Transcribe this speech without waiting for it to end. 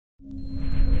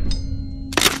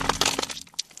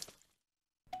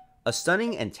A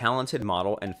stunning and talented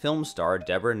model and film star,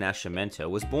 Debora Nascimento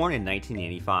was born in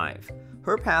 1985.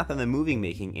 Her path in the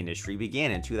movie-making industry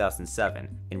began in 2007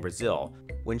 in Brazil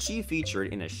when she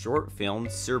featured in a short film,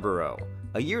 Cerbero.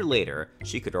 A year later,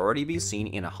 she could already be seen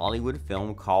in a Hollywood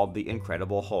film called The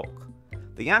Incredible Hulk.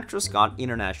 The actress got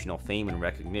international fame and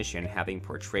recognition, having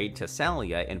portrayed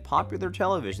Tessalia in popular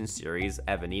television series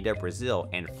Avenida Brasil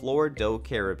and Flor do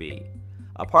Caribe.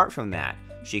 Apart from that,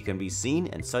 she can be seen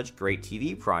in such great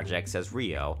TV projects as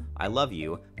Rio, I Love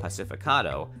You,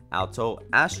 Pacificado, Alto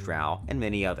Astral, and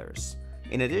many others.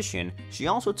 In addition, she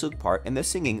also took part in the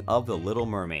singing of The Little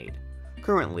Mermaid.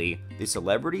 Currently, the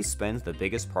celebrity spends the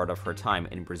biggest part of her time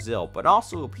in Brazil but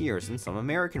also appears in some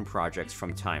American projects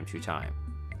from time to time.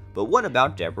 But what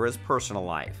about Debora's personal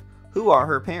life? Who are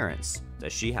her parents?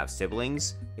 Does she have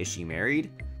siblings? Is she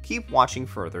married? Keep watching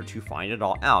further to find it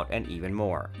all out and even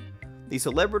more. The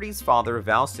celebrity's father,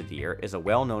 Valcidir, is a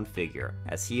well-known figure,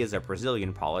 as he is a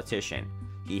Brazilian politician.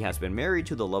 He has been married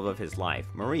to the love of his life,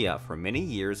 Maria, for many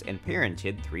years and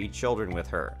parented 3 children with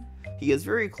her. He is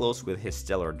very close with his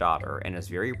stellar daughter and is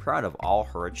very proud of all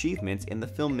her achievements in the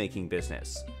filmmaking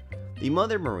business. The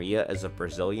mother, Maria, is of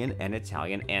Brazilian and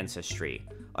Italian ancestry.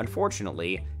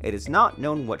 Unfortunately, it is not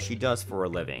known what she does for a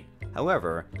living.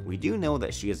 However, we do know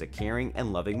that she is a caring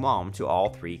and loving mom to all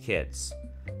 3 kids.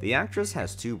 The actress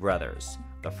has 2 brothers.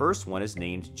 The first one is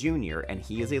named Junior, and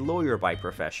he is a lawyer by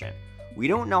profession. We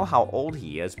don't know how old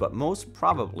he is, but most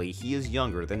probably he is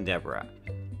younger than Debora.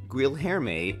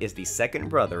 Guilherme is the second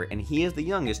brother, and he is the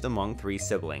youngest among 3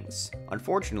 siblings.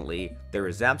 Unfortunately, there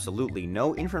is absolutely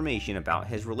no information about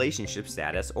his relationship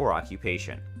status or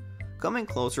occupation. Coming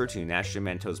closer to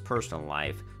Nascimento's personal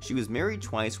life, she was married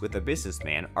twice, with a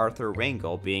businessman, Arthur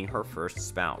Rangel, being her first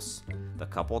spouse. The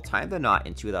couple tied the knot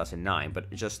in 2009, but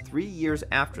just 3 years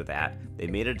after that, they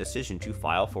made a decision to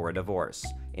file for a divorce.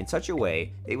 In such a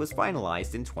way, it was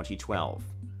finalized in 2012.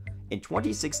 In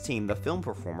 2016, the film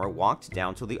performer walked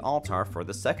down to the altar for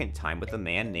the second time with a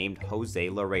man named Jose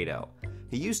Laredo.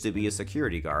 He used to be a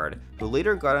security guard, who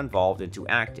later got involved into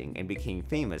acting and became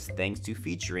famous thanks to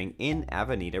featuring in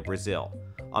Avenida Brasil.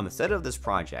 On the set of this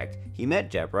project, he met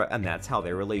Debora, and that's how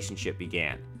their relationship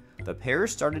began. The pair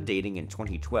started dating in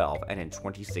 2012 and in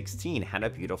 2016 had a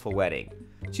beautiful wedding.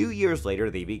 2 years later,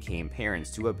 they became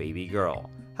parents to a baby girl.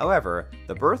 However,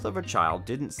 the birth of a child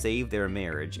didn't save their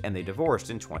marriage, and they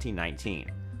divorced in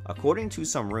 2019. According to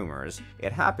some rumors,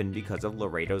 it happened because of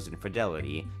Laredo's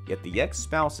infidelity, yet the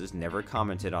ex-spouses never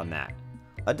commented on that.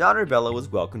 A daughter, Bella,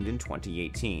 was welcomed in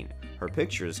 2018. Her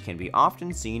pictures can be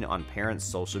often seen on parents'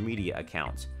 social media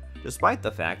accounts. Despite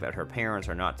the fact that her parents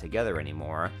are not together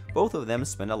anymore, both of them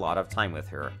spend a lot of time with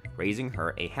her, raising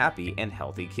her a happy and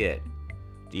healthy kid.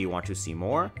 Do you want to see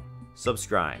more?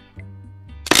 Subscribe.